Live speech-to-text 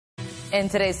In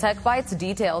today's Tech Bites,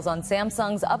 details on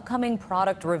Samsung's upcoming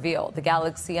product reveal. The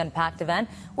Galaxy Unpacked event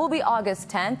will be August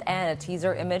 10th, and a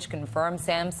teaser image confirms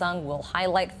Samsung will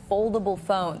highlight foldable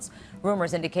phones.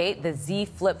 Rumors indicate the Z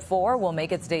Flip 4 will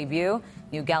make its debut.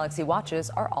 New Galaxy watches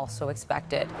are also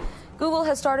expected. Google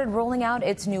has started rolling out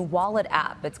its new Wallet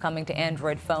app. It's coming to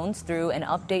Android phones through an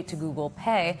update to Google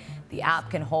Pay. The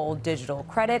app can hold digital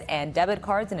credit and debit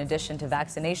cards in addition to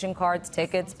vaccination cards,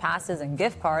 tickets, passes, and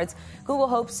gift cards. Google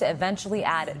hopes to eventually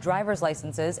add driver's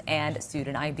licenses and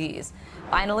student IDs.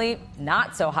 Finally,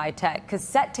 not so high-tech,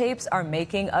 cassette tapes are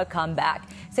making a comeback.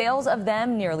 Sales of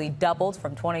them nearly doubled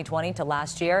from 2020 to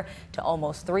last year to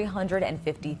almost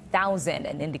 350,000,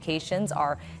 and indications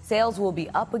are sales will be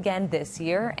up again this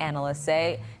year. Analysts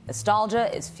say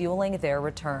nostalgia is fueling their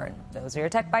return. Those are your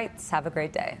Tech Bites. Have a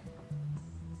great day.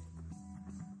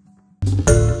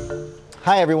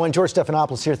 Hi everyone, George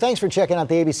Stephanopoulos here. Thanks for checking out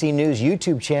the ABC News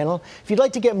YouTube channel. If you'd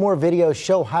like to get more videos,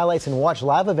 show highlights, and watch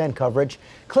live event coverage,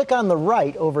 click on the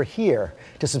right over here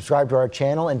to subscribe to our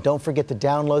channel, and don't forget to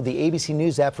download the ABC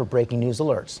News app for breaking news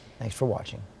alerts. Thanks for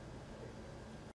watching.